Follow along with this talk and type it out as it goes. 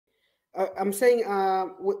I'm saying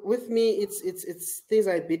with me, it's things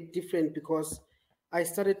are a bit different because I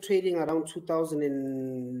started trading around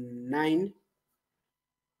 2009.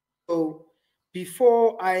 So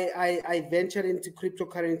before I ventured into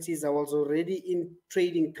cryptocurrencies, I was already in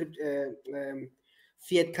trading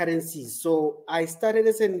fiat currencies. So I started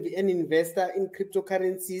as an investor in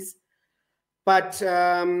cryptocurrencies, but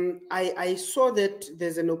I saw that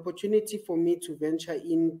there's an opportunity for me to venture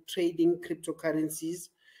in trading cryptocurrencies.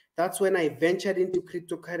 That's when I ventured into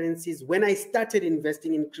cryptocurrencies, when I started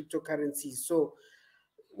investing in cryptocurrencies. So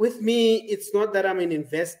with me, it's not that I'm an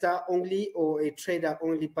investor only or a trader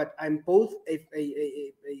only, but I'm both a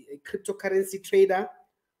cryptocurrency trader,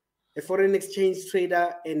 a foreign exchange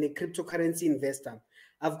trader, and a cryptocurrency investor.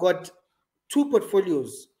 I've got two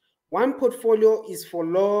portfolios. One portfolio is for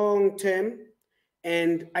long term,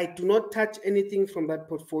 and I do not touch anything from that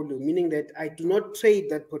portfolio, meaning that I do not trade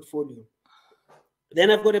that portfolio. Then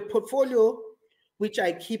I've got a portfolio which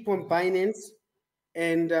I keep on Binance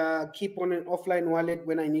and keep on an offline wallet.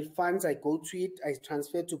 When I need funds, I go to it, I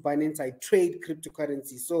transfer to Binance, I trade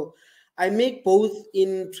cryptocurrency. So I make both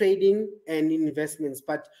in trading and in investments.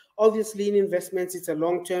 But obviously in investments, it's a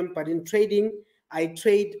long term, but in trading, I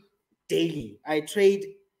trade daily. I trade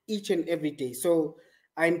each and every day. So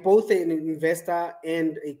I'm both an investor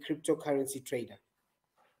and a cryptocurrency trader.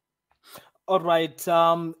 All right.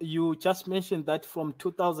 You just mentioned that from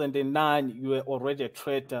 2009 you were already a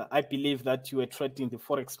trader. I believe that you were trading the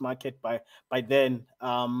forex market by then.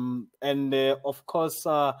 And of course,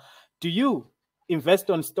 do you invest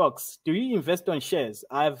on stocks? Do you invest on shares?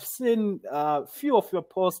 I've seen a few of your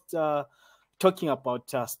posts talking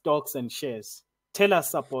about stocks and shares. Tell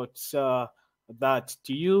us about that.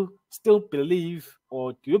 Do you still believe,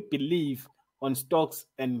 or do you believe on stocks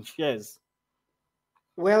and shares?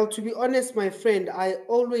 Well, to be honest, my friend, I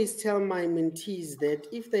always tell my mentees that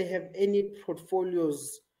if they have any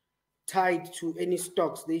portfolios tied to any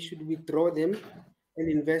stocks, they should withdraw them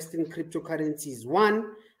and invest in cryptocurrencies.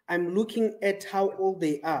 One, I'm looking at how old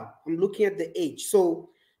they are. I'm looking at the age. So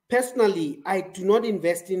personally, I do not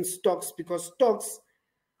invest in stocks because stocks,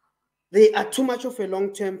 they are too much of a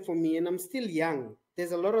long term for me, and I'm still young.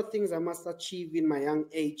 There's a lot of things I must achieve in my young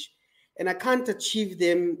age, and I can't achieve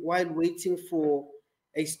them while waiting for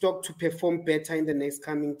a stock to perform better in the next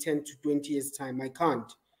coming 10 to 20 years time. I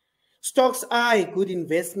can't. Stocks are good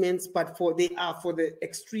investments, but they are for the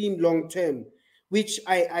extreme long term, which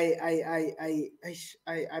I'm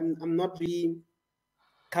not really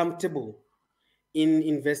comfortable in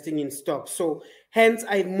investing in stocks. So hence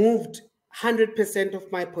I moved 100%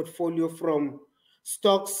 of my portfolio from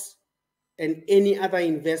stocks and any other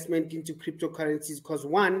investment into cryptocurrencies because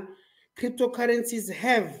one, cryptocurrencies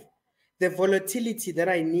have the volatility that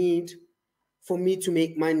I need for me to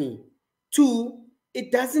make money. Two,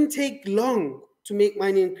 it doesn't take long to make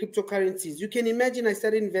money in cryptocurrencies. You can imagine I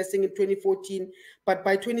started investing in 2014, but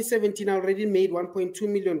by 2017, I already made 1.2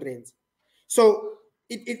 million rands. So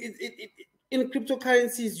in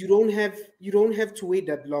cryptocurrencies, you don't have to wait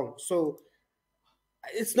that long. So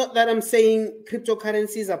it's not that I'm saying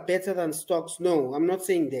cryptocurrencies are better than stocks. No, I'm not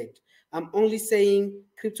saying that. I'm only saying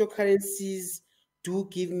cryptocurrencies do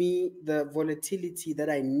give me the volatility that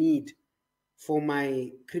I need for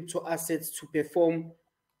my crypto assets to perform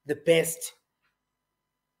the best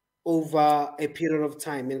over a period of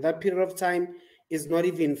time. And that period of time is not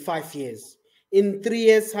even 5 years. In 3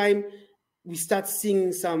 years' time, we start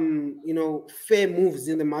seeing some, fair moves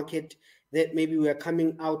in the market that maybe we are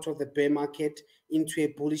coming out of the bear market into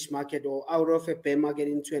a bullish market or out of a bear market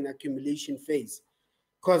into an accumulation phase.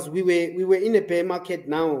 Because we were in a bear market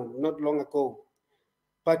now, not long ago.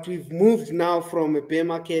 But we've moved now from a bear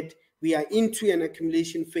market. We are into an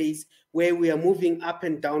accumulation phase where we are moving up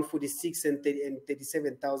and down $46,000 and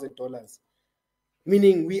 $37,000,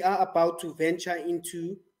 meaning we are about to venture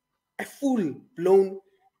into a full-blown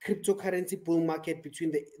cryptocurrency bull market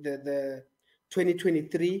between the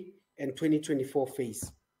 2023 and 2024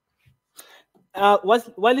 phase.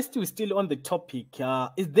 While still on the topic,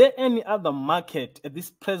 is there any other market at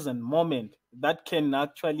this present moment that can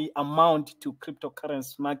actually amount to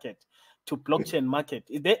cryptocurrency market, to blockchain market?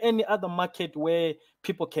 Is there any other market where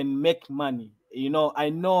people can make money? I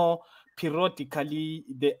know periodically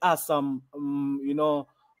there are some,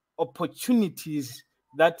 opportunities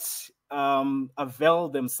that avail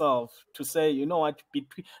themselves to say, what,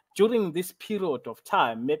 during this period of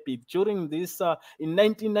time, maybe during this in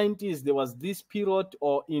 1990s there was this period,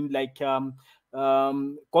 or in like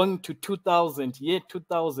going to 2000, year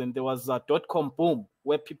 2000, there was a dot-com boom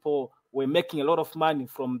where people were making a lot of money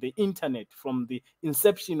from the internet, from the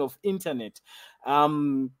inception of internet.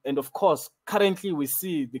 And of course, currently we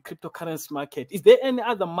see the cryptocurrency market. Is there any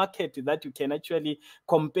other market that you can actually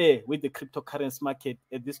compare with the cryptocurrency market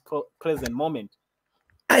at this present moment?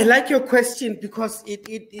 I like your question because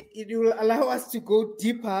it will allow us to go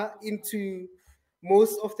deeper into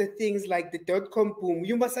most of the things like the dot-com boom.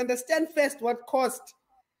 You must understand first what caused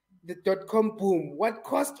the dot-com boom, what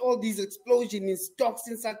caused all these explosions in stocks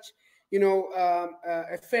in such,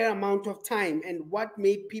 a fair amount of time, and what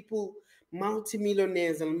made people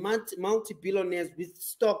multimillionaires and multi-billionaires with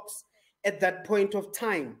stocks at that point of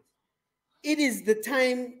time. It is the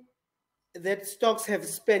time that stocks have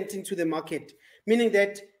spent into the market, meaning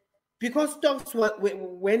that because stocks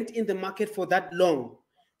went in the market for that long,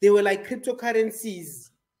 they were like cryptocurrencies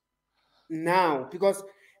now. Because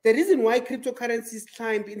the reason why cryptocurrencies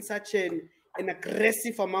climbed in such an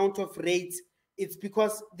aggressive amount of rates, it's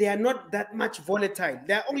because they are not that much volatile.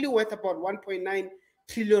 They're only worth about 1.9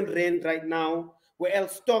 trillion rand right now,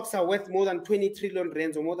 whereas stocks are worth more than 20 trillion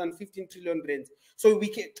rands or more than 15 trillion rands. So we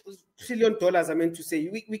can, $trillion, I meant to say,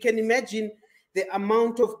 we can imagine the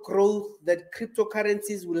amount of growth that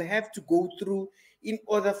cryptocurrencies will have to go through in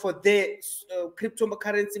order for their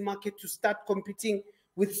cryptocurrency market to start competing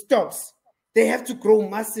with stocks. They have to grow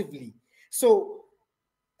massively. So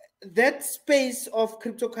that space of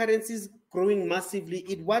cryptocurrencies growing massively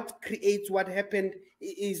is what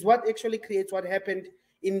actually creates what happened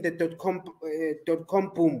in the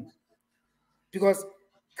dot-com boom. Because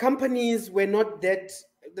companies were not that,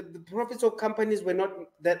 the profits of companies were not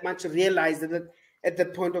that much realized at the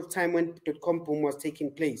point of time when dot-com boom was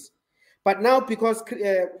taking place. But now, because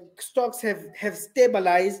stocks have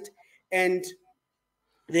stabilized and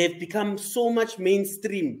they've become so much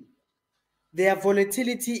mainstream, their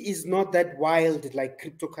volatility is not that wild like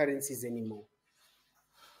cryptocurrencies anymore.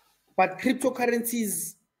 But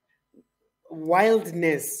cryptocurrencies'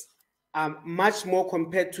 wildness much more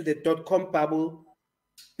compared to the dot-com bubble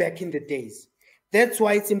back in the days. That's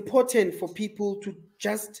why it's important for people to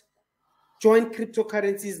just join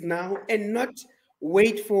cryptocurrencies now and not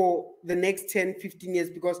wait for the next 10, 15 years,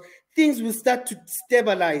 because things will start to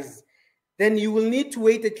stabilize. Then you will need to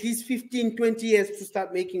wait at least 15, 20 years to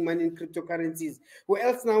start making money in cryptocurrencies. Or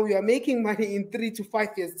else now you are making money in 3 to 5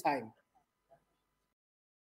 years' time.